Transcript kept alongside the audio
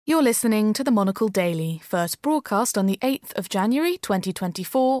You're listening to the Monocle Daily, first broadcast on the 8th of January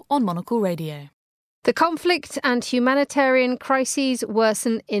 2024 on Monocle Radio. The conflict and humanitarian crises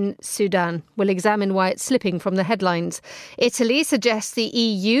worsen in Sudan. We'll examine why it's slipping from the headlines. Italy suggests the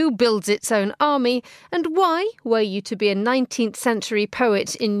EU builds its own army, and why, were you to be a 19th century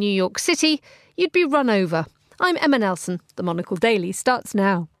poet in New York City, you'd be run over. I'm Emma Nelson. The Monocle Daily starts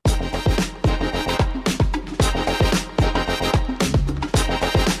now.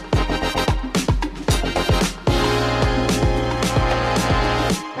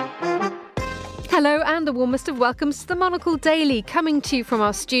 Hello and the warmest of welcomes to the Monocle Daily, coming to you from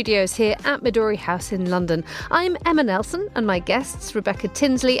our studios here at Midori House in London. I'm Emma Nelson, and my guests, Rebecca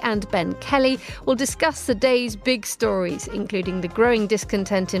Tinsley and Ben Kelly, will discuss the day's big stories, including the growing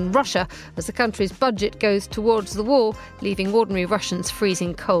discontent in Russia as the country's budget goes towards the war, leaving ordinary Russians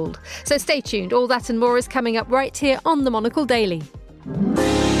freezing cold. So stay tuned. All that and more is coming up right here on the Monocle Daily.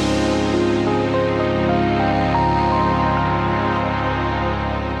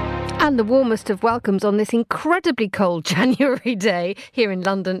 And the warmest of welcomes on this incredibly cold January day, here in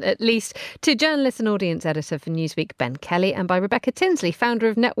London at least, to journalist and audience editor for Newsweek, Ben Kelly, and by Rebecca Tinsley, founder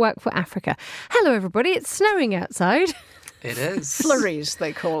of Network for Africa. Hello, everybody. It's snowing outside. It is. Flurries,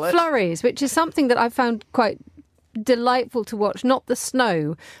 they call it. Flurries, which is something that I found quite delightful to watch. Not the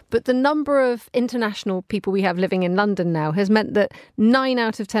snow, but the number of international people we have living in London now has meant that 9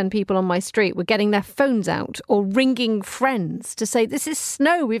 out of 10 people on my street were getting their phones out or ringing friends to say, this is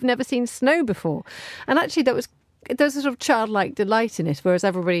snow, we've never seen snow before. And actually there's a sort of childlike delight in it, whereas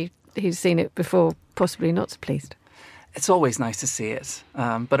everybody who's seen it before possibly not so pleased. It's always nice to see it,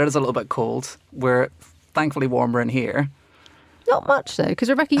 but it is a little bit cold. We're thankfully warmer in here. Not much, though, because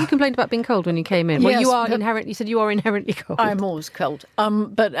Rebecca, you complained about being cold when you came in. Well, yes, you said you are inherently cold. I'm always cold.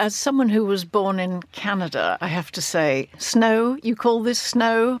 But as someone who was born in Canada, I have to say, snow, you call this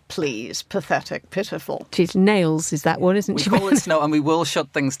snow? Please, pathetic, pitiful. She's nails, is that one, isn't she? We call it snow, and we will shut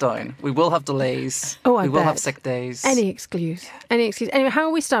things down. We will have delays. Oh, I We will bet. have sick days. Any excuse. Anyway, how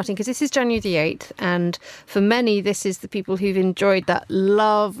are we starting? Because this is January the 8th, and for many, this is the people who've enjoyed that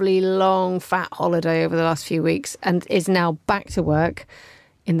lovely, long, fat holiday over the last few weeks and is now back to work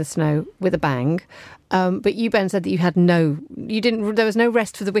in the snow with a bang. But you, Ben, said that there was no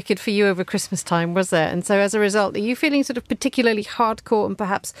rest for the wicked for you over Christmas time, was there? And so as a result, are you feeling sort of particularly hardcore and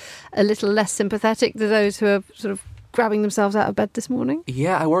perhaps a little less sympathetic to those who are sort of grabbing themselves out of bed this morning?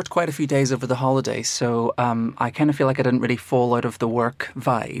 Yeah, I worked quite a few days over the holidays, so I kind of feel like I didn't really fall out of the work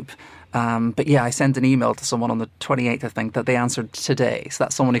vibe. But yeah, I sent an email to someone on the 28th, I think, that they answered today. So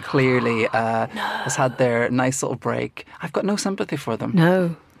that's someone who clearly has had their nice little break. I've got no sympathy for them.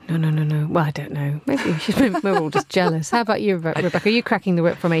 No. Well, I don't know. Maybe we're all just jealous. How about you, Rebecca? Are you cracking the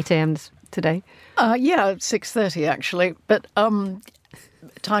whip from 8 a.m. today? Yeah, 6:30 actually. But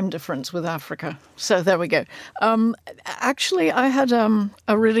time difference with Africa. So there we go. Actually, I had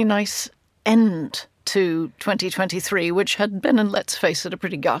a really nice end to 2023, which had been, and let's face it, a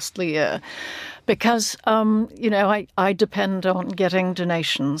pretty ghastly year, because, I depend on getting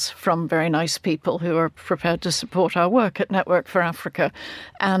donations from very nice people who are prepared to support our work at Network for Africa.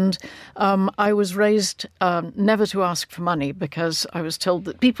 And I was raised never to ask for money, because I was told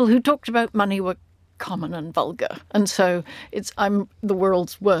that people who talked about money were common and vulgar, and so I'm the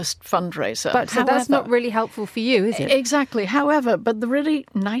world's worst fundraiser. But so that's not really helpful for you, is it? Exactly. However, but the really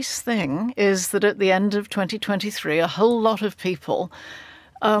nice thing is that at the end of 2023, a whole lot of people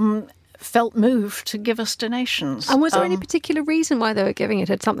felt moved to give us donations. And was there any particular reason why they were giving it?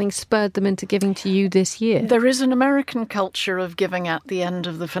 Had something spurred them into giving to you this year? There is an American culture of giving at the end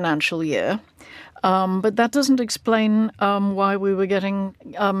of the financial year. But that doesn't explain why we were getting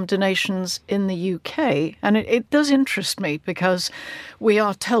donations in the UK. And it does interest me, because we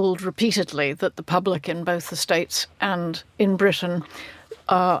are told repeatedly that the public in both the States and in Britain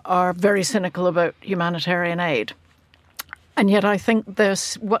are very cynical about humanitarian aid. And yet I think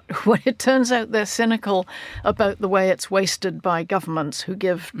there's what it turns out they're cynical about the way it's wasted by governments who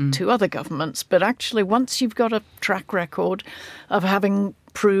give to other governments. But actually, once you've got a track record of having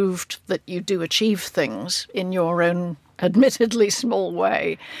proved that you do achieve things in your own admittedly small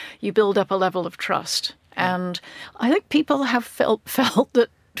way, you build up a level of trust. And I think people have felt that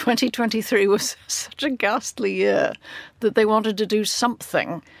 2023 was such a ghastly year that they wanted to do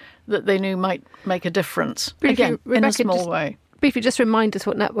something that they knew might make a difference. Again, in a small way. Briefly, just remind us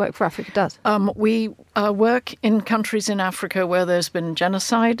what Network for Africa does. We work in countries in Africa where there's been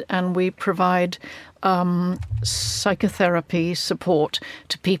genocide, and we provide psychotherapy support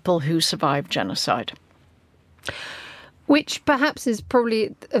to people who survived genocide. Which perhaps is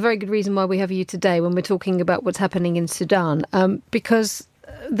probably a very good reason why we have you today when we're talking about what's happening in Sudan, because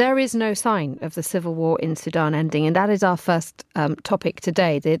There is no sign of the civil war in Sudan ending, and that is our first topic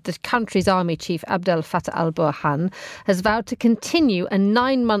today. The country's army chief, Abdel Fattah al-Burhan, has vowed to continue a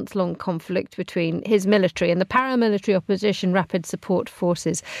 9-month-long conflict between his military and the paramilitary opposition Rapid Support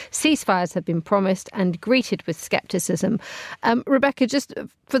Forces. Ceasefires have been promised and greeted with scepticism. Rebecca, just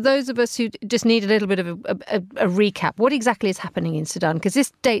for those of us who just need a little bit of a recap, what exactly is happening in Sudan? Because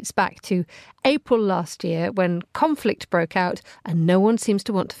this dates back to April last year when conflict broke out and no one seems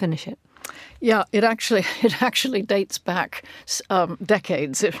to want to finish it. Yeah, it actually dates back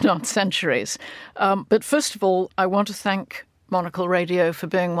decades, if not centuries. But first of all, I want to thank Monocle Radio for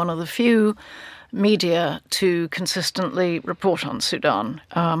being one of the few media to consistently report on Sudan.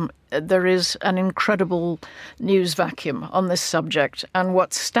 There is an incredible news vacuum on this subject, and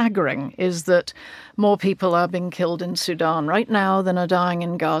what's staggering is that more people are being killed in Sudan right now than are dying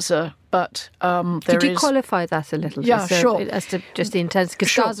in Gaza. But could you qualify that a little? Yeah, sure. As to just the intensity, because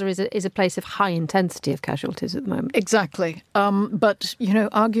Sure. Gaza is a place of high intensity of casualties at the moment. Exactly. But,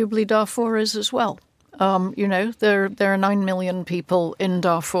 arguably Darfur is as well. There are 9 million people in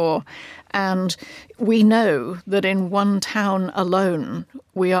Darfur, and we know that in one town alone,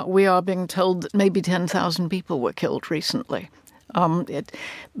 we are being told that maybe 10,000 people were killed recently.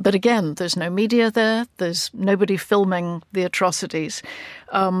 But again, there's no media there. There's nobody filming the atrocities.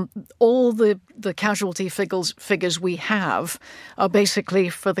 All the casualty figures we have are basically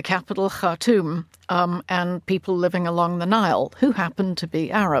for the capital, Khartoum, and people living along the Nile who happen to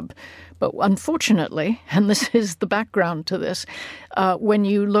be Arab. But unfortunately, and this is the background to this, when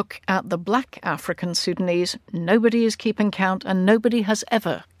you look at the black African Sudanese, nobody is keeping count and nobody has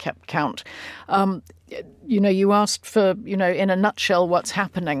ever kept count. You asked for, in a nutshell, what's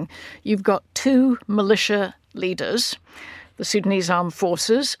happening. You've got 2 militia leaders, the Sudanese Armed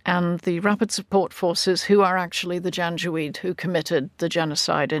Forces and the Rapid Support Forces, who are actually the Janjaweed who committed the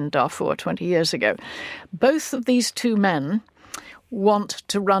genocide in Darfur 20 years ago. Both of these 2 men want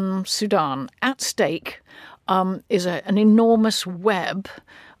to run Sudan. At stake is an enormous web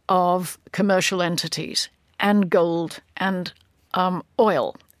of commercial entities and gold and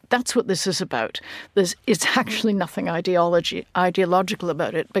oil. That's what this is about. It's actually nothing ideological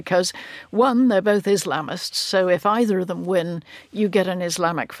about it because, one, they're both Islamists, so if either of them win, you get an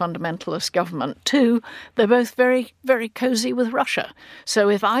Islamic fundamentalist government. 2, they're both very, very cozy with Russia. So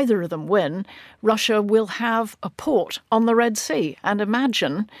if either of them win, Russia will have a port on the Red Sea. And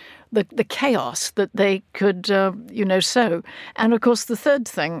imagine the chaos that they could, sow. And, of course, the third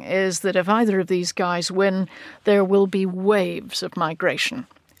thing is that if either of these guys win, there will be waves of migration.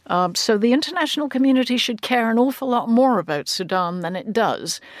 So the international community should care an awful lot more about Sudan than it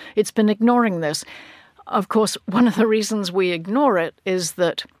does. It's been ignoring this. Of course, one of the reasons we ignore it is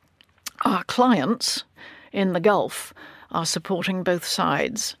that our clients in the Gulf are supporting both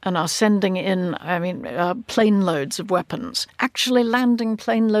sides and are sending in, plane loads of weapons, actually landing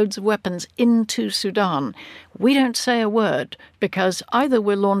plane loads of weapons into Sudan. We don't say a word because either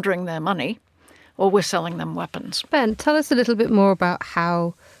we're laundering their money or we're selling them weapons. Ben, tell us a little bit more about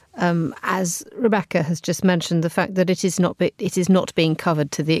how, as Rebecca has just mentioned, the fact that it is not being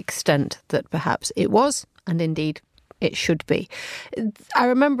covered to the extent that perhaps it was, and indeed it should be. I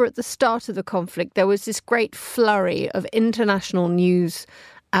remember at the start of the conflict, there was this great flurry of international news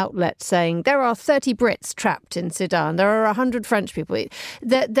outlets saying there are 30 Brits trapped in Sudan, there are 100 French people.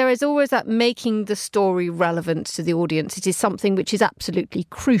 There is always that making the story relevant to the audience. It is something which is absolutely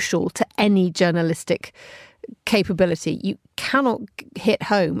crucial to any journalistic capability. You cannot hit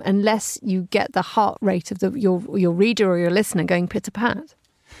home unless you get the heart rate of your reader or your listener going pitter-pat.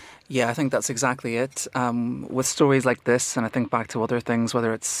 Yeah, I think that's exactly it. With stories like this, and I think back to other things,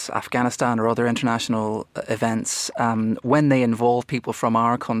 whether it's Afghanistan or other international events, when they involve people from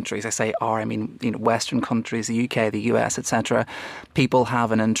our countries, I say our, I mean, Western countries, the UK, the US, etc., people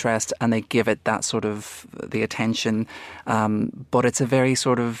have an interest and they give it that sort of the attention. But it's a very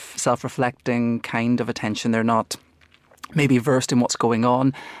sort of self-reflecting kind of attention. They're not maybe versed in what's going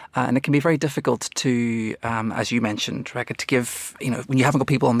on. And it can be very difficult to, as you mentioned, Rebecca, to give, when you haven't got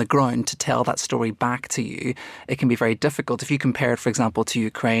people on the ground to tell that story back to you, it can be very difficult. If you compare it, for example, to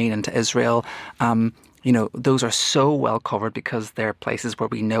Ukraine and to Israel, those are so well covered because they're places where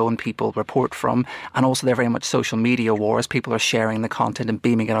we know and people report from. And also they're very much social media wars. People are sharing the content and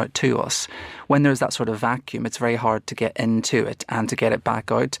beaming it out to us. When there's that sort of vacuum, it's very hard to get into it and to get it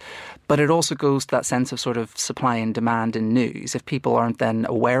back out. But it also goes to that sense of sort of supply and demand in news. If people aren't then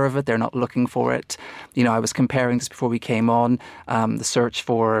aware of it, they're not looking for it. I was comparing this before we came on, the search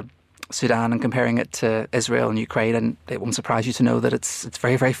for Sudan and comparing it to Israel and Ukraine, and it won't surprise you to know that it's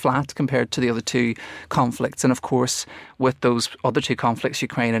very, very flat compared to the other two conflicts. And of course, with those other two conflicts,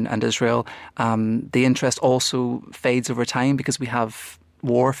 Ukraine and Israel, the interest also fades over time because we have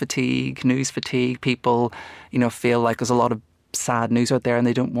war fatigue, news fatigue. People, feel like there's a lot of sad news out there and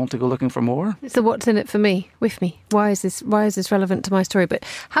they don't want to go looking for more. So what's in it for me, with me? Why is this relevant to my story? But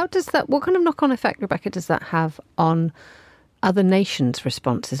what kind of knock-on effect, Rebecca, does that have on other nations'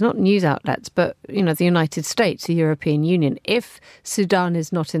 responses, not news outlets, but, the United States, the European Union? If Sudan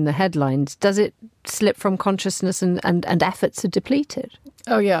is not in the headlines, does it slip from consciousness and efforts are depleted?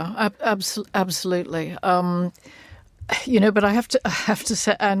 Oh, yeah, absolutely. But I have to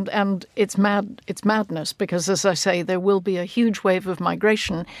say, and it's madness because, as I say, there will be a huge wave of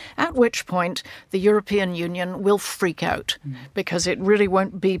migration, at which point the European Union will freak out because it really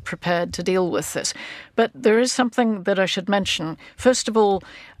won't be prepared to deal with this. But there is something that I should mention. First of all,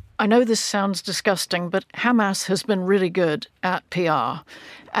 I know this sounds disgusting, but Hamas has been really good at PR.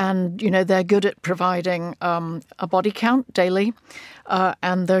 And, they're good at providing a body count daily,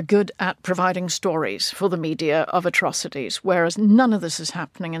 and they're good at providing stories for the media of atrocities, whereas none of this is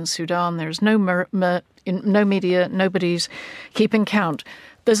happening in Sudan. There's no media, nobody's keeping count.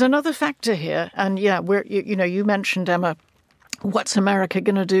 There's another factor here, and you mentioned, Emma, what's America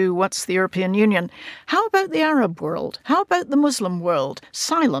going to do? What's the European Union? How about the Arab world? How about the Muslim world?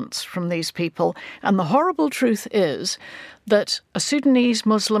 Silence from these people. And the horrible truth is that a Sudanese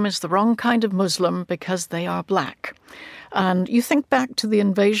Muslim is the wrong kind of Muslim because they are black. And you think back to the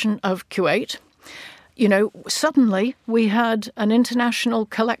invasion of Kuwait. Suddenly we had an international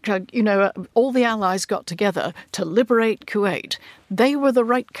collective, all the allies got together to liberate Kuwait. They were the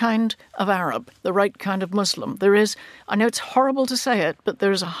right kind of Arab, the right kind of Muslim. I know it's horrible to say it, but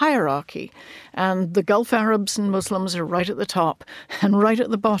there is a hierarchy. And the Gulf Arabs and Muslims are right at the top, and right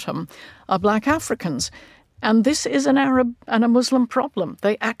at the bottom are black Africans. And this is an Arab and a Muslim problem.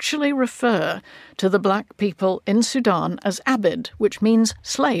 They actually refer to the black people in Sudan as Abid, which means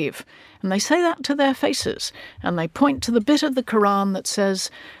slave. And they say that to their faces. And they point to the bit of the Quran that says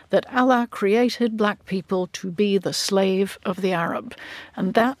that Allah created black people to be the slave of the Arab.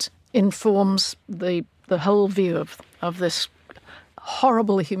 And that informs the whole view of this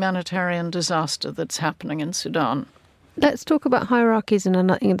horrible humanitarian disaster that's happening in Sudan. Let's talk about hierarchies in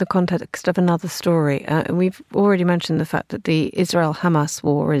the context of another story. We've already mentioned the fact that the Israel-Hamas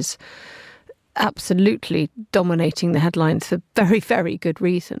war is absolutely dominating the headlines for very, very good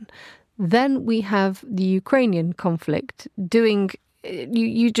reason. Then we have the Ukrainian conflict doing...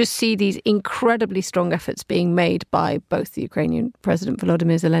 You just see these incredibly strong efforts being made by both the Ukrainian President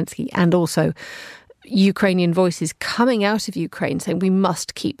Volodymyr Zelensky and also Ukrainian voices coming out of Ukraine saying we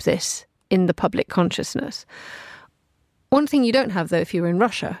must keep this in the public consciousness. One thing you don't have, though, if you're in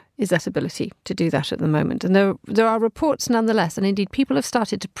Russia, is that ability to do that at the moment. And there are reports nonetheless, and indeed people have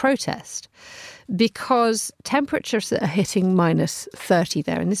started to protest because temperatures are hitting minus 30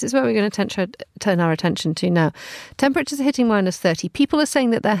 there. And this is where we're going to turn our attention to now. Temperatures are hitting minus 30. People are saying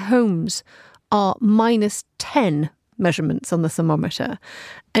that their homes are minus 10 measurements on the thermometer.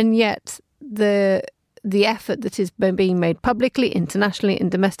 And yet the effort that is being made publicly, internationally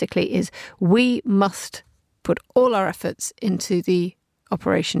and domestically is we must put all our efforts into the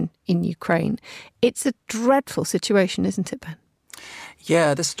operation in Ukraine. It's a dreadful situation, isn't it, Ben?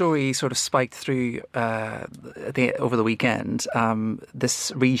 Yeah, this story sort of spiked through over the weekend.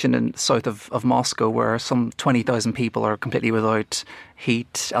 This region in south of Moscow where some 20,000 people are completely without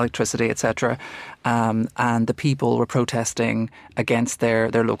heat, electricity, etc. And the people were protesting against their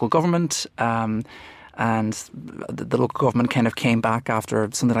local government. And the local government kind of came back after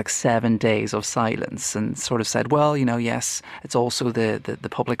something like 7 days of silence and sort of said, well, yes, it's also the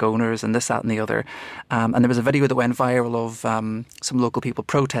public owners and this, that and the other. And there was a video that went viral of some local people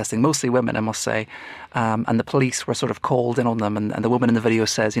protesting, mostly women, I must say. And the police were sort of called in on them. And the woman in the video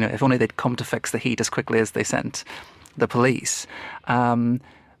says, if only they'd come to fix the heat as quickly as they sent the police.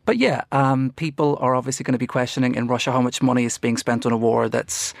 But yeah, people are obviously going to be questioning in Russia how much money is being spent on a war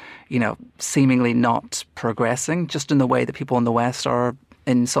that's, seemingly not progressing, just in the way that people in the West are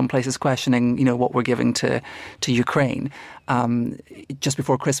in some places questioning, what we're giving to Ukraine. Just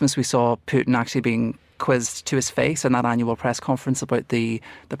before Christmas, we saw Putin actually being quizzed to his face in that annual press conference about the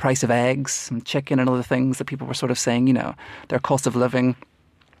price of eggs and chicken and other things that people were sort of saying, their cost of living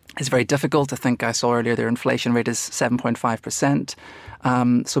is very difficult. I think I saw earlier their inflation rate is 7.5%.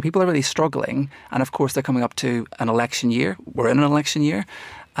 So people are really struggling. And of course, they're coming up to an election year. We're in an election year.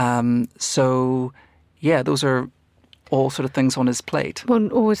 So, yeah, those are all sort of things on his plate.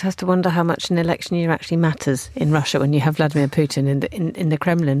 One always has to wonder how much an election year actually matters in Russia when you have Vladimir Putin in the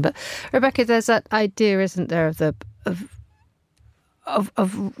Kremlin. But Rebecca, there's that idea, isn't there, of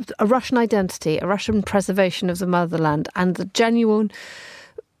a Russian identity, a Russian preservation of the motherland, and the genuine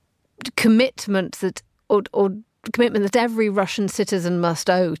commitment that every Russian citizen must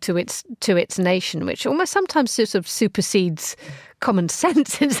owe to its nation, which almost sometimes sort of supersedes common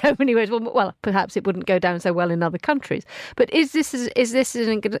sense in so many ways. Well, perhaps it wouldn't go down so well in other countries. But is this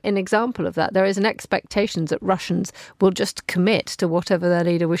an example of that? There is an expectation that Russians will just commit to whatever their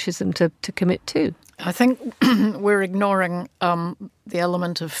leader wishes them to commit to. I think we're ignoring the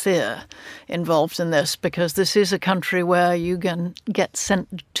element of fear involved in this, because this is a country where you can get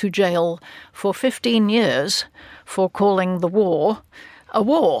sent to jail for 15 years for calling the war a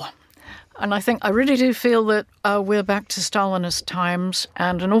war. And I really do feel that we're back to Stalinist times,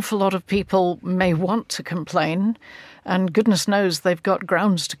 and an awful lot of people may want to complain, and goodness knows they've got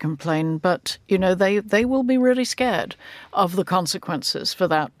grounds to complain, but, they will be really scared of the consequences for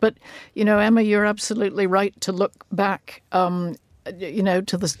that. But, Emma, you're absolutely right to look back, to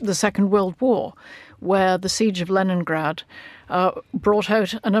the Second World War, where the siege of Leningrad brought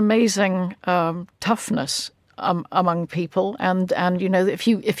out an amazing toughness among people, and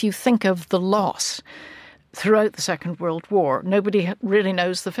if you think of the loss throughout the Second World War, nobody really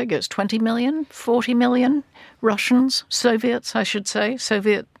knows the figures. 20 million, 40 million Russians, Soviets, I should say,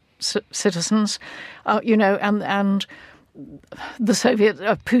 Soviet citizens, and the Soviet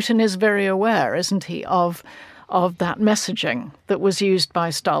Putin is very aware, isn't he, of that messaging that was used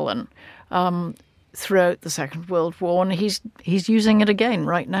by Stalin throughout the Second World War, and he's using it again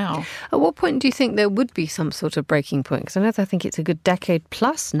right now. At what point do you think there would be some sort of breaking point? Because I think it's a good decade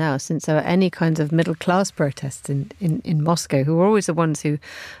plus now since there were any kinds of middle-class protests in Moscow, who are always the ones who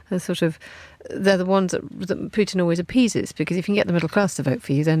are they're the ones that Putin always appeases, because if you can get the middle class to vote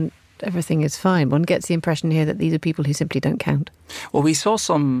for you, then everything is fine. One gets the impression here that these are people who simply don't count. Well, we saw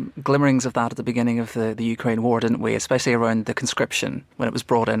some glimmerings of that at the beginning of the Ukraine war, didn't we? Especially around the conscription when it was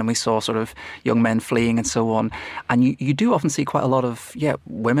brought in, and we saw sort of young men fleeing and so on. And you do often see quite a lot of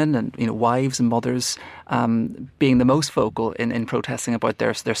women and wives and mothers being the most vocal in protesting about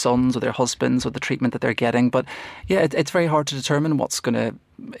their sons or their husbands or the treatment that they're getting. But it's very hard to determine what's going to,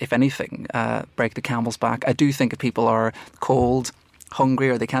 if anything, break the camel's back. I do think if people are cold, hungry,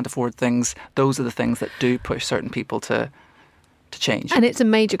 or they can't afford things, those are the things that do push certain people to change. And it's a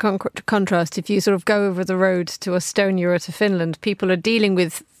major contrast. If you sort of go over the road to Estonia or to Finland, people are dealing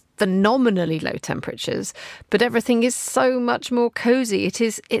with phenomenally low temperatures, but everything is so much more cosy.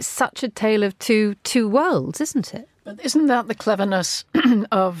 It's such a tale of two worlds, isn't it? But isn't that the cleverness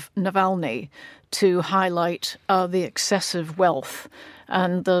of Navalny, to highlight the excessive wealth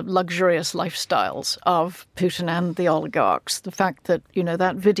and the luxurious lifestyles of Putin and the oligarchs? The fact that,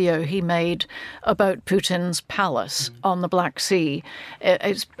 that video he made about Putin's palace on the Black Sea,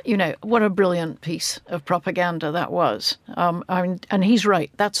 it's, what a brilliant piece of propaganda that was. And he's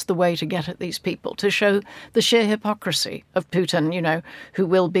right. That's the way to get at these people, to show the sheer hypocrisy of Putin, who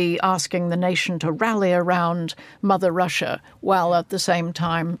will be asking the nation to rally around Mother Russia, while at the same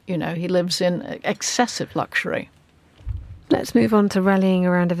time, he lives in excessive luxury. Let's move on to rallying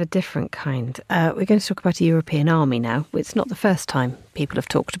around of a different kind. We're going to talk about a European army now. It's not the first time people have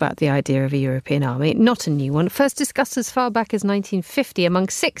talked about the idea of a European army. Not a new one. First discussed as far back as 1950 among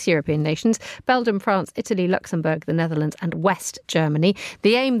 6 European nations: Belgium, France, Italy, Luxembourg, the Netherlands and West Germany.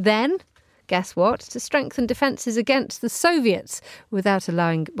 The aim then, guess what? To strengthen defences against the Soviets without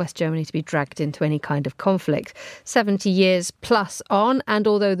allowing West Germany to be dragged into any kind of conflict. 70 years plus on, and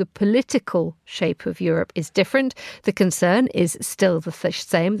although the political shape of Europe is different, the concern is still the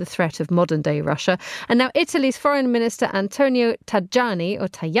same, the threat of modern-day Russia. And now Italy's Foreign Minister Antonio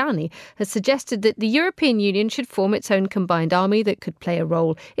Tajani has suggested that the European Union should form its own combined army that could play a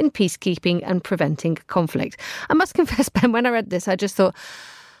role in peacekeeping and preventing conflict. I must confess, Ben, when I read this, I just thought,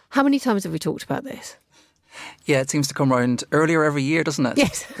 how many times have we talked about this? Yeah, it seems to come around earlier every year, doesn't it?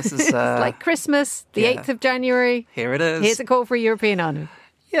 Yes. This is it's like Christmas, the 8th of January. Here it is. Here's a call for a European army.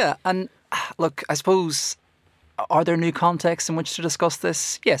 Yeah, and look, I suppose, are there new contexts in which to discuss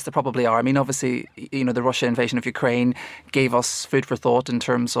this? Yes, there probably are. I mean, obviously, the Russia invasion of Ukraine gave us food for thought in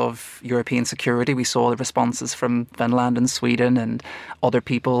terms of European security. We saw the responses from Finland and Sweden and other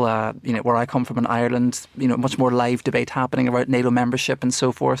people, where I come from in Ireland, much more live debate happening about NATO membership and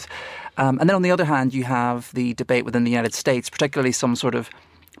so forth. And then on the other hand, you have the debate within the United States, particularly some sort of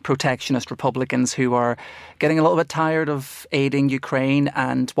protectionist Republicans who are getting a little bit tired of aiding Ukraine,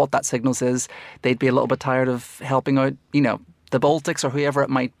 and what that signals is they'd be a little bit tired of helping out, the Baltics or whoever it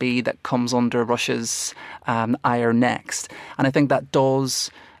might be that comes under Russia's ire next. And I think that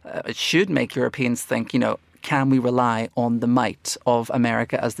it should make Europeans think, can we rely on the might of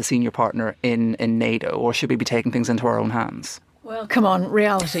America as the senior partner in NATO, or should we be taking things into our own hands? Well, come on,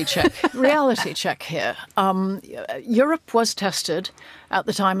 reality check. Reality check here. Europe was tested at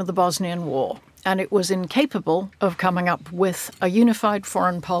the time of the Bosnian War, and it was incapable of coming up with a unified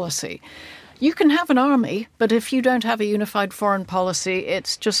foreign policy. You can have an army, but if you don't have a unified foreign policy,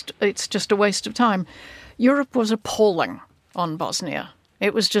 it's just a waste of time. Europe was appalling on Bosnia.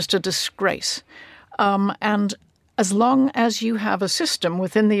 It was just a disgrace. And as long as you have a system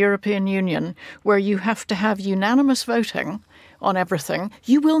within the European Union where you have to have unanimous voting on everything,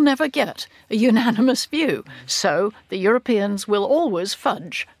 you will never get a unanimous view. So the Europeans will always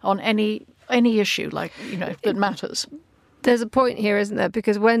fudge on any issue that matters. There's a point here, isn't there?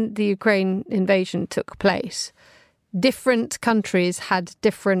 Because when the Ukraine invasion took place, different countries had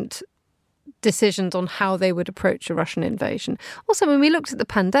different decisions on how they would approach a Russian invasion. Also, when we looked at the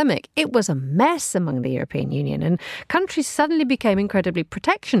pandemic, it was a mess among the European Union, and countries suddenly became incredibly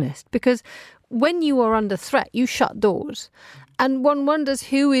protectionist because when you are under threat, you shut doors. And one wonders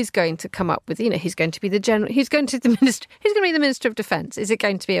who is going to come up with, who's going to be the general, who's going to be the Minister of Defence. Is it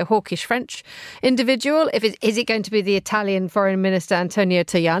going to be a hawkish French individual? Is it going to be the Italian Foreign Minister Antonio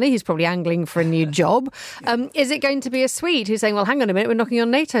Tajani, who's probably angling for a new job? Is it going to be a Swede who's saying, well, hang on a minute, we're knocking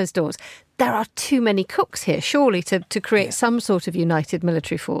on NATO's doors? There are too many cooks here, surely, to create some sort of united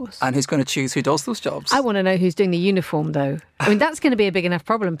military force. And who's going to choose who does those jobs? I want to know who's doing the uniform, though. I mean, that's going to be a big enough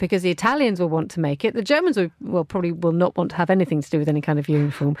problem because the Italians will want to make it. The Germans probably will not want to have anything to do with any kind of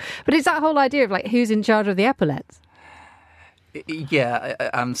uniform. But it's that whole idea of who's in charge of the epaulets. Yeah,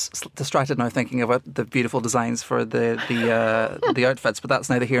 I'm distracted now thinking about the beautiful designs for the outfits, but that's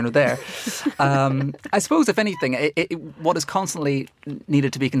neither here nor there. I suppose, if anything, what is constantly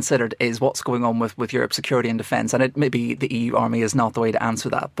needed to be considered is what's going on with Europe's security and defence, and maybe the EU army is not the way to answer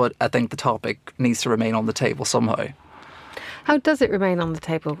that, but I think the topic needs to remain on the table somehow. How does it remain on the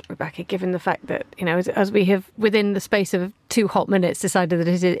table, Rebecca, given the fact that, as we have within the space of 2 hot minutes decided that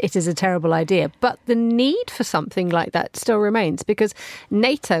it is a terrible idea, but the need for something like that still remains because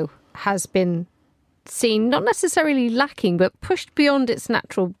NATO has been seen not necessarily lacking, but pushed beyond its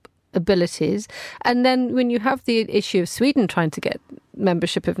natural abilities. And then when you have the issue of Sweden trying to get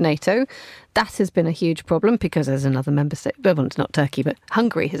membership of NATO, that has been a huge problem because there's another member state, well, it's not Turkey, but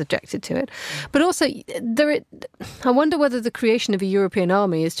Hungary has objected to it. But also, I wonder whether the creation of a European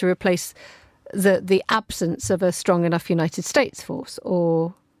army is to replace the absence of a strong enough United States force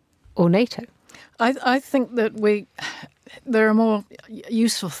or NATO. I think that there are more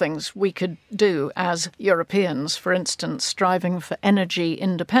useful things we could do as Europeans, for instance, striving for energy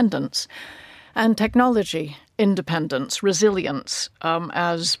independence and technology independence, resilience,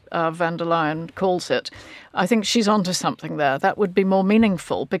 as van der Leyen calls it. I think she's onto something there. That would be more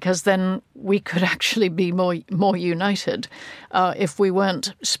meaningful because then we could actually be more united if we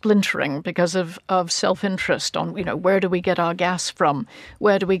weren't splintering because of self-interest on, where do we get our gas from?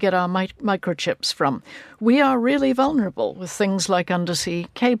 Where do we get our microchips from? We are really vulnerable with things like undersea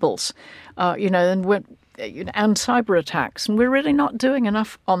cables, and cyber attacks. And we're really not doing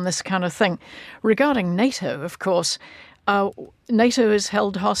enough on this kind of thing. Regarding NATO, of course, NATO is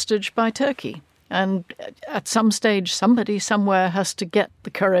held hostage by Turkey. And at some stage, somebody somewhere has to get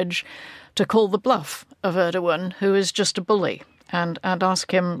the courage to call the bluff of Erdogan, who is just a bully, and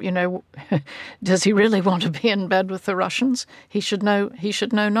ask him, does he really want to be in bed with the Russians? He should know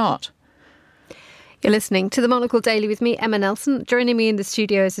not. You're listening to The Monocle Daily with me, Emma Nelson. Joining me in the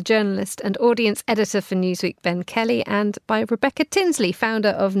studio is a journalist and audience editor for Newsweek, Ben Kelly, and by Rebecca Tinsley, founder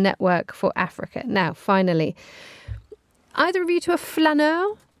of Network for Africa. Now, finally, either of you two a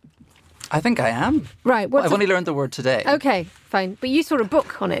flâneur? I think I am. Right. I've only learned the word today. Okay, fine. But you saw a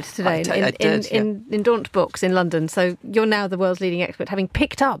book on it today in Daunt Books in London. So you're now the world's leading expert, having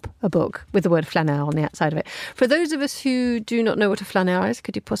picked up a book with the word flâneur on the outside of it. For those of us who do not know what a flâneur is,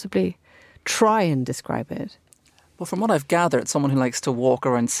 could you possibly try and describe it? Well, from what I've gathered, someone who likes to walk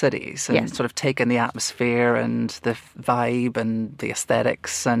around cities and sort of take in the atmosphere and the vibe and the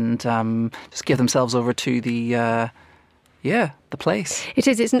aesthetics and just give themselves over to the place. It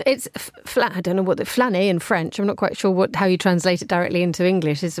is. It's flat. I don't know what the flâner in French. I'm not quite sure how you translate it directly into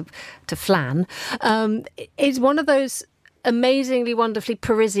English. Is to flan. It's one of those amazingly, wonderfully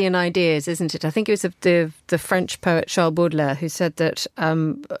Parisian ideas, isn't it? I think it was the French poet Charles Baudelaire who said that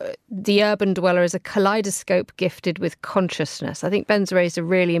the urban dweller is a kaleidoscope gifted with consciousness. I think Ben's raised a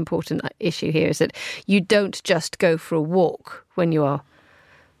really important issue here, is that you don't just go for a walk when you are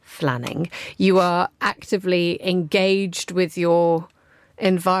flanning. You are actively engaged with your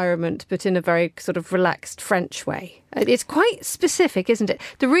environment, but in a very sort of relaxed French way. It's quite specific, isn't it?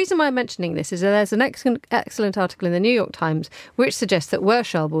 The reason why I'm mentioning this is that there's an excellent article in the New York Times which suggests that were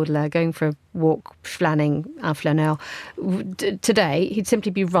Charles Baudelaire going for a walk, flanning, un flâneur, today, he'd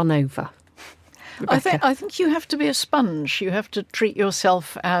simply be run over. I think you have to be a sponge. You have to treat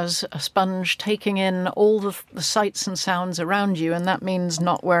yourself as a sponge, taking in all the sights and sounds around you, and that means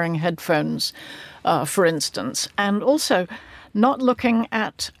not wearing headphones, for instance, and also not looking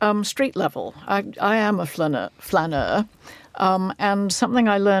at street level. I am a flâneur, and something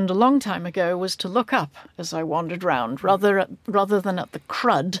I learned a long time ago was to look up as I wandered round, rather than at the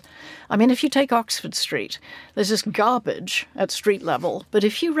crud. I mean, if you take Oxford Street, there's this garbage at street level, but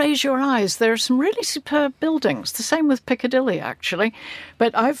if you raise your eyes, there are some really superb buildings. The same with Piccadilly, actually.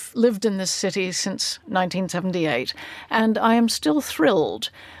 But I've lived in this city since 1978, and I am still thrilled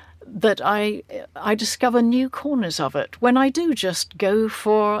that I discover new corners of it when I do just go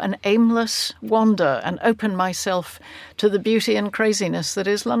for an aimless wander and open myself to the beauty and craziness that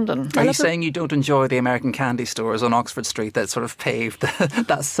is London. Are you saying you don't enjoy the American candy stores on Oxford Street that sort of paved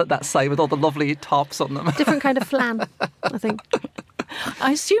that side with all the lovely tops on them? Different kind of flan, I think.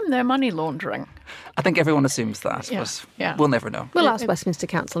 I assume they're money laundering. I think everyone assumes that, but we'll never know. We'll ask Westminster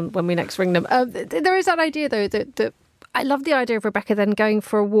Council when we next ring them. There is that idea, though, that I love the idea of Rebecca then going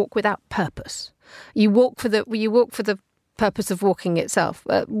for a walk without purpose. You walk for the purpose of walking itself.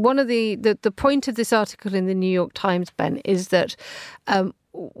 One of the point of this article in the New York Times, Ben, is that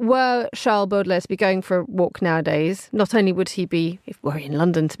were Charles Baudelaire to be going for a walk nowadays, not only would he be, if we're in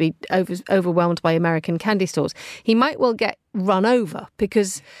London, to be overwhelmed by American candy stores, he might well get run over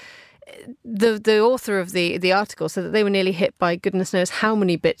because the author of the article said that they were nearly hit by goodness knows how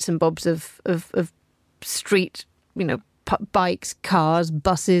many bits and bobs of street, bikes, cars,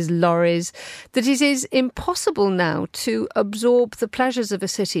 buses, lorries, that it is impossible now to absorb the pleasures of a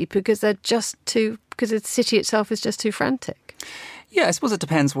city because the city itself is just too frantic. Yeah, I suppose it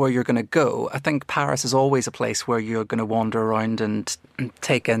depends where you're going to go. I think Paris is always a place where you're going to wander around and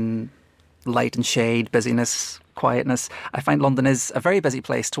take in light and shade, busyness, quietness. I find London is a very busy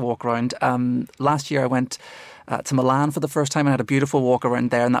place to walk around. Last year I went to Milan for the first time and had a beautiful walk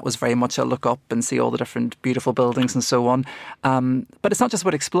around there, and that was very much a look up and see all the different beautiful buildings and so on. But it's not just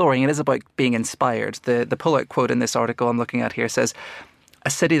about exploring, it is about being inspired. The pull-out quote in this article I'm looking at here says, "A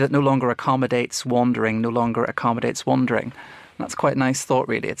city that no longer accommodates wandering, no longer accommodates wandering." That's quite a nice thought,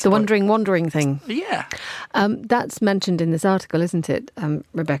 really. It's the wandering thing. Yeah. That's mentioned in this article, isn't it,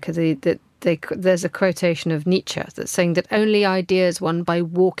 Rebecca? There's a quotation of Nietzsche that's saying that only ideas won by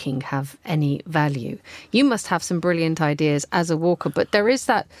walking have any value. You must have some brilliant ideas as a walker, but there is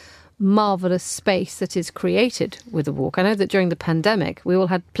that marvellous space that is created with a walk. I know that during the pandemic, we all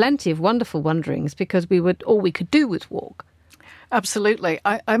had plenty of wonderful wanderings because all we could do was walk. Absolutely.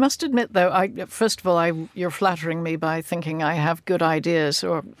 I must admit, though, first of all, you're flattering me by thinking I have good ideas,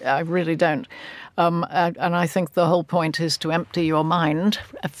 or I really don't. And I think the whole point is to empty your mind.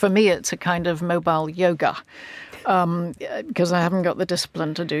 For me, it's a kind of mobile yoga, because I haven't got the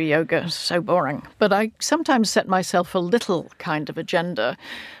discipline to do yoga. It's so boring. But I sometimes set myself a little kind of agenda.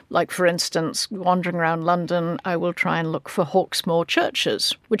 Like, for instance, wandering around London, I will try and look for Hawksmoor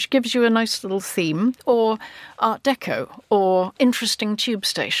churches, which gives you a nice little theme, or Art Deco, or interesting tube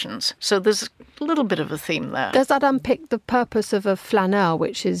stations. So there's a little bit of a theme there. Does that unpick the purpose of a flâneur,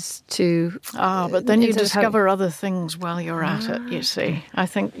 which is to... but then you discover other things while you're at it, you see. I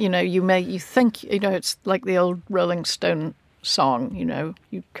think, you think, it's like the old Rolling Stone song,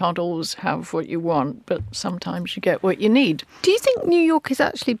 you can't always have what you want, but sometimes you get what you need. Do you think New York is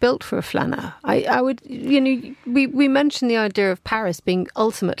actually built for a flâneur? I would, we mentioned the idea of Paris being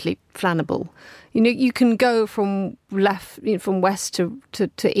ultimately flânable. You can go from west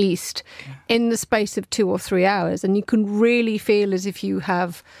to east in the space of 2 or 3 hours, and you can really feel as if you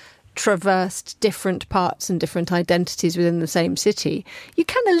have traversed different parts and different identities within the same city. You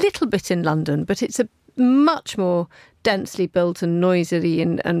can a little bit in London, but it's a much more densely built and noisy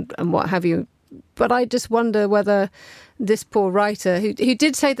and what have you. But I just wonder whether this poor writer, who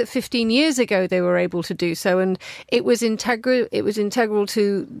did say that 15 years ago they were able to do so, and it was integral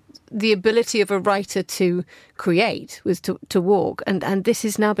to the ability of a writer to create, was to walk, and this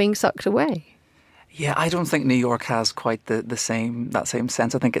is now being sucked away. Yeah, I don't think New York has quite that same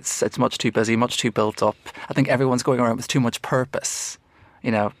sense. I think it's much too busy, much too built up. I think everyone's going around with too much purpose.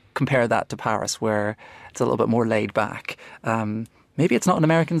 Compare that to Paris, where it's a little bit more laid back. Maybe it's not an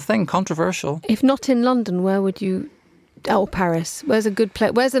American thing, controversial. If not in London, where would you Oh, Paris. Where's a good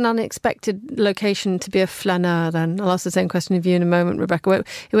place? Where's an unexpected location to be a flâneur then? I'll ask the same question of you in a moment, Rebecca.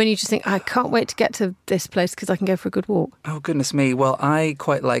 When you just think, I can't wait to get to this place because I can go for a good walk. Oh, goodness me. Well, I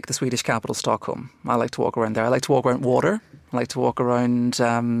quite like the Swedish capital, Stockholm. I like to walk around there. I like to walk around water. I like to walk around,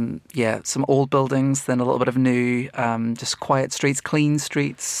 some old buildings, then a little bit of new, just quiet streets, clean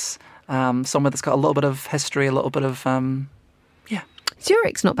streets, somewhere that's got a little bit of history, a little bit of,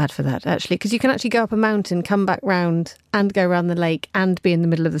 Zurich's not bad for that, actually, because you can actually go up a mountain, come back round and go around the lake and be in the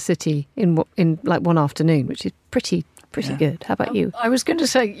middle of the city in like one afternoon, which is pretty good. How about you? I was going to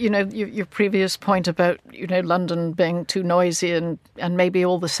say, your previous point about, London being too noisy and maybe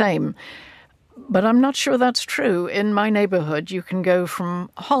all the same. But I'm not sure that's true. In my neighbourhood, you can go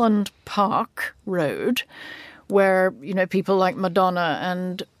from Holland Park Road, where, people like Madonna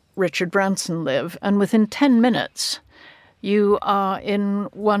and Richard Branson live, and within 10 minutes... you are in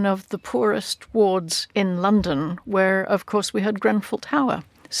one of the poorest wards in London where, of course, we had Grenfell Tower.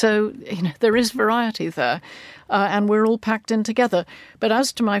 So, there is variety there, and we're all packed in together. But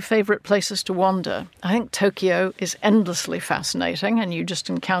as to my favourite places to wander, I think Tokyo is endlessly fascinating, and you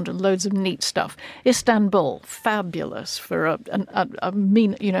just encounter loads of neat stuff. Istanbul, fabulous for a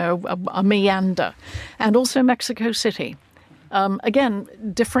meander. And also Mexico City. Again,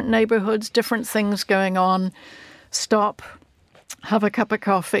 different neighbourhoods, different things going on. Stop, have a cup of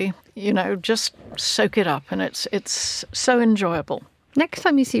coffee, just soak it up. And it's so enjoyable. Next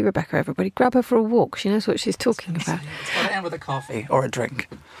time you see Rebecca, everybody, grab her for a walk. She knows what she's talking about. It's got to end with a coffee or a drink.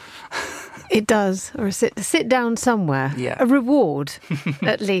 It does. Or sit down somewhere. Yeah. A reward,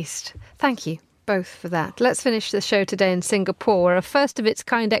 at least. Thank you both for that. Let's finish the show today in Singapore, where a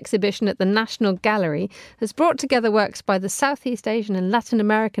first-of-its-kind exhibition at the National Gallery has brought together works by the Southeast Asian and Latin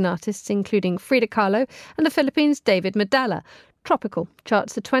American artists, including Frida Kahlo and the Philippines' David Medalla. Tropical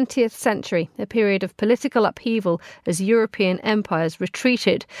charts the 20th century, a period of political upheaval as European empires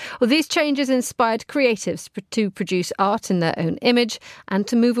retreated. Well, these changes inspired creatives to produce art in their own image and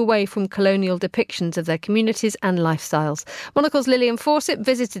to move away from colonial depictions of their communities and lifestyles. Monocle's Lillian Fawcett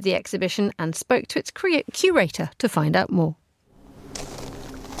visited the exhibition and spoke to its curator to find out more.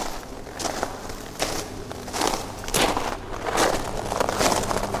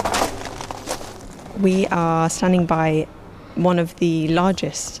 We are standing by one of the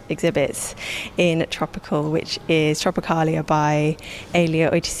largest exhibits in Tropical, which is Tropicalia by Elia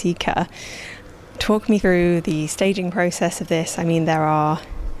Oiticica. Talk me through the staging process of this. I mean, there are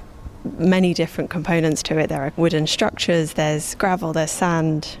many different components to it. There are wooden structures, there's gravel, there's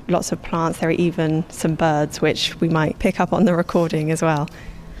sand, lots of plants, there are even some birds, which we might pick up on the recording as well.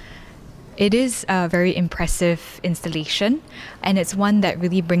 It is a very impressive installation, and it's one that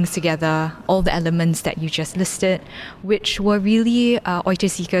really brings together all the elements that you just listed, which were really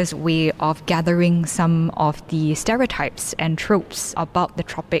Oiticica's way of gathering some of the stereotypes and tropes about the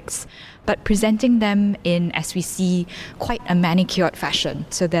tropics, but presenting them in, as we see, quite a manicured fashion.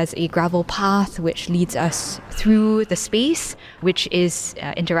 So there's a gravel path which leads us through the space, which is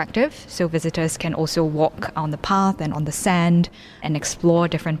interactive, so visitors can also walk on the path and on the sand and explore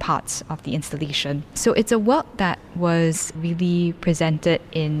different parts of the installation. So it's a work that was really presented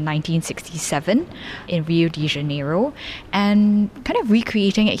in 1967 in Rio de Janeiro, and kind of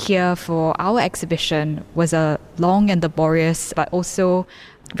recreating it here for our exhibition was a long and laborious but also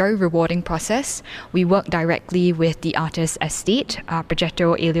very rewarding process. We work directly with the artist's estate,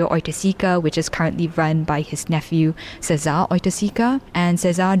 Progetto Elio Oiticica, which is currently run by his nephew Cesar Oiticica. And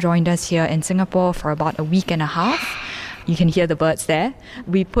Cesar joined us here in Singapore for about a week and a half. You can hear the birds there.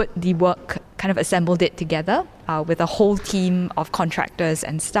 We put the work, kind of assembled it together with a whole team of contractors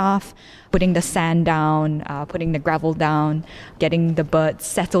and staff, putting the sand down, putting the gravel down, getting the birds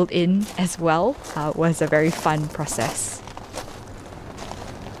settled in as well was a very fun process.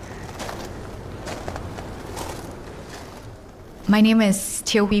 My name is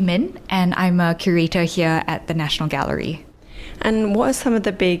Teo Hui Min, and I'm a curator here at the National Gallery. And what are some of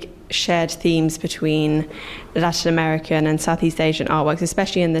the big shared themes between Latin American and Southeast Asian artworks,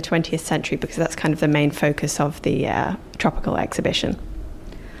 especially in the 20th century, because that's kind of the main focus of the Tropical exhibition?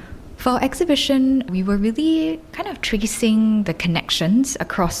 For our exhibition, we were really kind of tracing the connections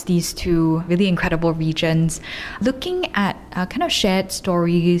across these two really incredible regions, looking at kind of shared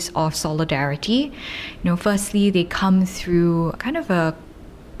stories of solidarity. Firstly, they come through kind of a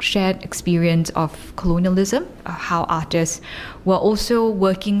shared experience of colonialism, how artists were also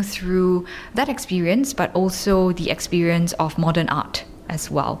working through that experience, but also the experience of modern art as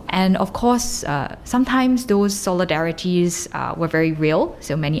well. And of course, sometimes those solidarities were very real,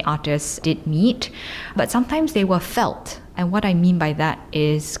 so many artists did meet, but sometimes they were felt. And what I mean by that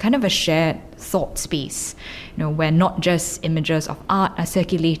is kind of a shared thought space, where not just images of art are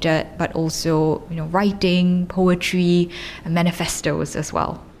circulated, but also, writing, poetry, and manifestos as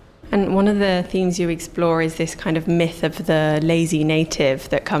well. And one of the themes you explore is this kind of myth of the lazy native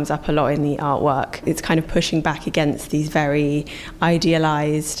that comes up a lot in the artwork. It's kind of pushing back against these very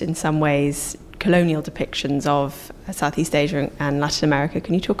idealized, in some ways, colonial depictions of Southeast Asia and Latin America.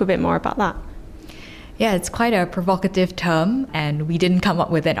 Can you talk a bit more about that? Yeah, it's quite a provocative term, and we didn't come up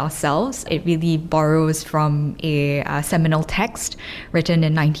with it ourselves. It really borrows from a seminal text written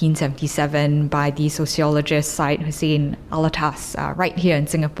in 1977 by the sociologist Syed Hussein Alatas, right here in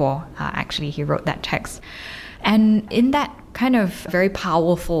Singapore. Actually, he wrote that text. And in that kind of very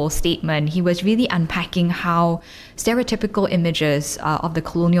powerful statement, he was really unpacking how stereotypical images of the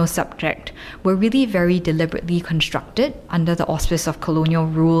colonial subject were really very deliberately constructed under the auspice of colonial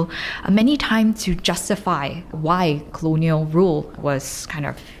rule, many times to justify why colonial rule was kind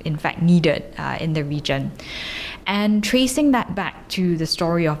of, in fact, needed in the region. And tracing that back to the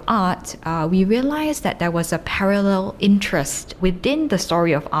story of art, we realized that there was a parallel interest within the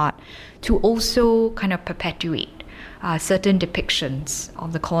story of art to also kind of perpetuate certain depictions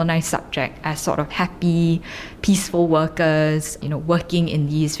of the colonized subject as sort of happy, peaceful workers, working in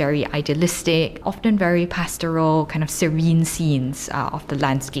these very idealistic, often very pastoral, kind of serene scenes of the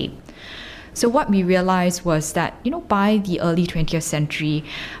landscape. So what we realized was that, by the early 20th century,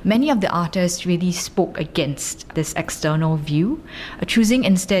 many of the artists really spoke against this external view, choosing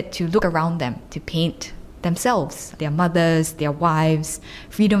instead to look around them, to paint themselves, their mothers, their wives,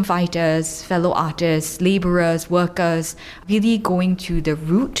 freedom fighters, fellow artists, laborers, workers, really going to the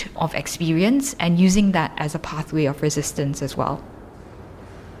root of experience and using that as a pathway of resistance as well.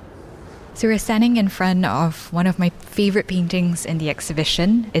 So we're standing in front of one of my favorite paintings in the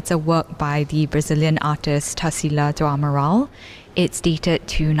exhibition. It's a work by the Brazilian artist Tarsila do Amaral. It's dated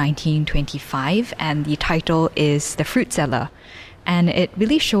to 1925 and the title is The Fruit Seller. And it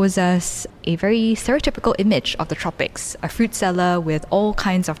really shows us a very stereotypical image of the tropics, a fruit seller with all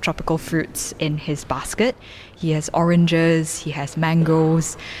kinds of tropical fruits in his basket. He has oranges, he has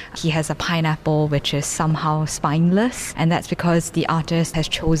mangoes, he has a pineapple which is somehow spineless. And that's because the artist has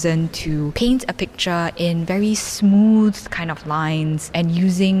chosen to paint a picture in very smooth kind of lines and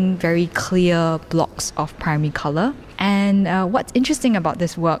using very clear blocks of primary color. And what's interesting about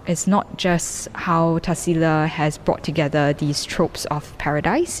this work is not just how Tarsila has brought together these tropes of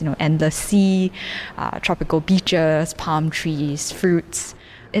paradise, endless sea, tropical beaches, palm trees, fruits.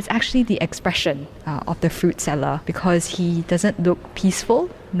 It's actually the expression of the fruit seller, because he doesn't look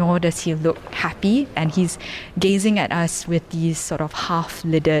peaceful, nor does he look happy, and he's gazing at us with these sort of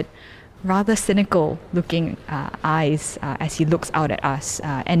half-lidded, rather cynical looking eyes as he looks out at us,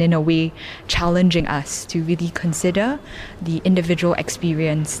 and in a way challenging us to really consider the individual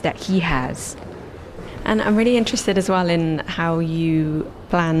experience that he has. And I'm really interested as well in how you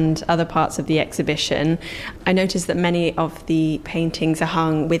planned other parts of the exhibition. I noticed that many of the paintings are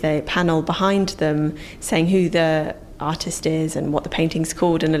hung with a panel behind them saying who the artist is and what the painting's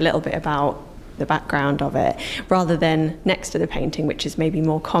called and a little bit about the background of it, rather than next to the painting, which is maybe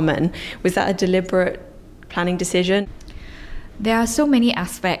more common. Was that a deliberate planning decision? There are so many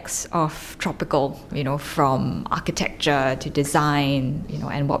aspects of tropical, from architecture to design,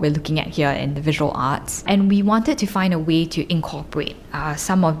 and what we're looking at here in the visual arts. And we wanted to find a way to incorporate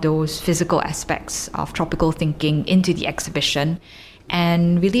some of those physical aspects of tropical thinking into the exhibition.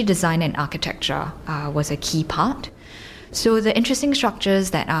 And really design and architecture was a key part. So the interesting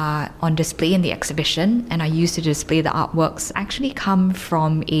structures that are on display in the exhibition and are used to display the artworks actually come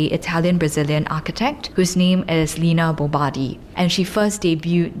from an Italian-Brazilian architect whose name is Lina Bobardi. And she first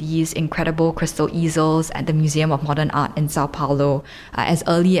debuted these incredible crystal easels at the Museum of Modern Art in Sao Paulo as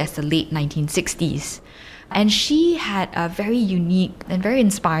early as the late 1960s. And she had a very unique and very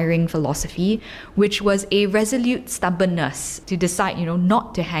inspiring philosophy, which was a resolute stubbornness to decide,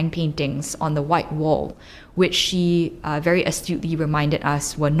 not to hang paintings on the white wall, which she very astutely reminded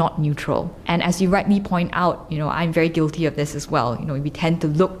us were not neutral. And as you rightly point out, I'm very guilty of this as well. We tend to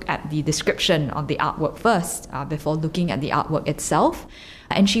look at the description of the artwork first before looking at the artwork itself.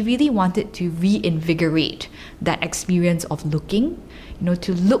 And she really wanted to reinvigorate that experience of looking,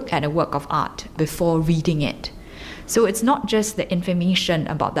 to look at a work of art before reading it. So it's not just the information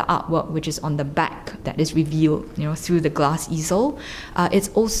about the artwork which is on the back that is revealed, through the glass easel. It's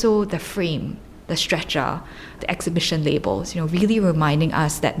also the frame, the stretcher, the exhibition labels, really reminding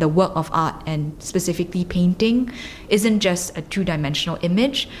us that the work of art, and specifically painting, isn't just a two-dimensional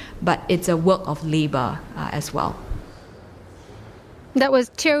image, but it's a work of labor as well. That was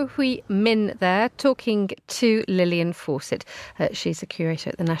Teo Hui Min there, talking to Lillian Fawcett. She's a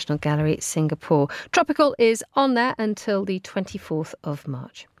curator at the National Gallery, Singapore. Tropical is on there until the 24th of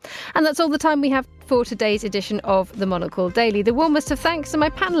March. And that's all the time we have for today's edition of the Monocle Daily. The warmest of thanks to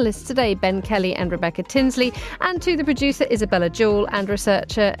my panellists today, Ben Kelly and Rebecca Tinsley, and to the producer Isabella Jewell and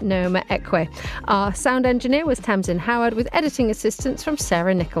researcher Naoma Ekwe. Our sound engineer was Tamsin Howard, with editing assistance from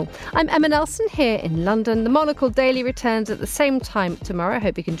Sarah Nichol. I'm Emma Nelson here in London. The Monocle Daily returns at the same time tomorrow. I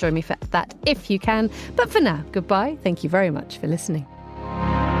hope you can join me for that if you can. But for now, goodbye. Thank you very much for listening.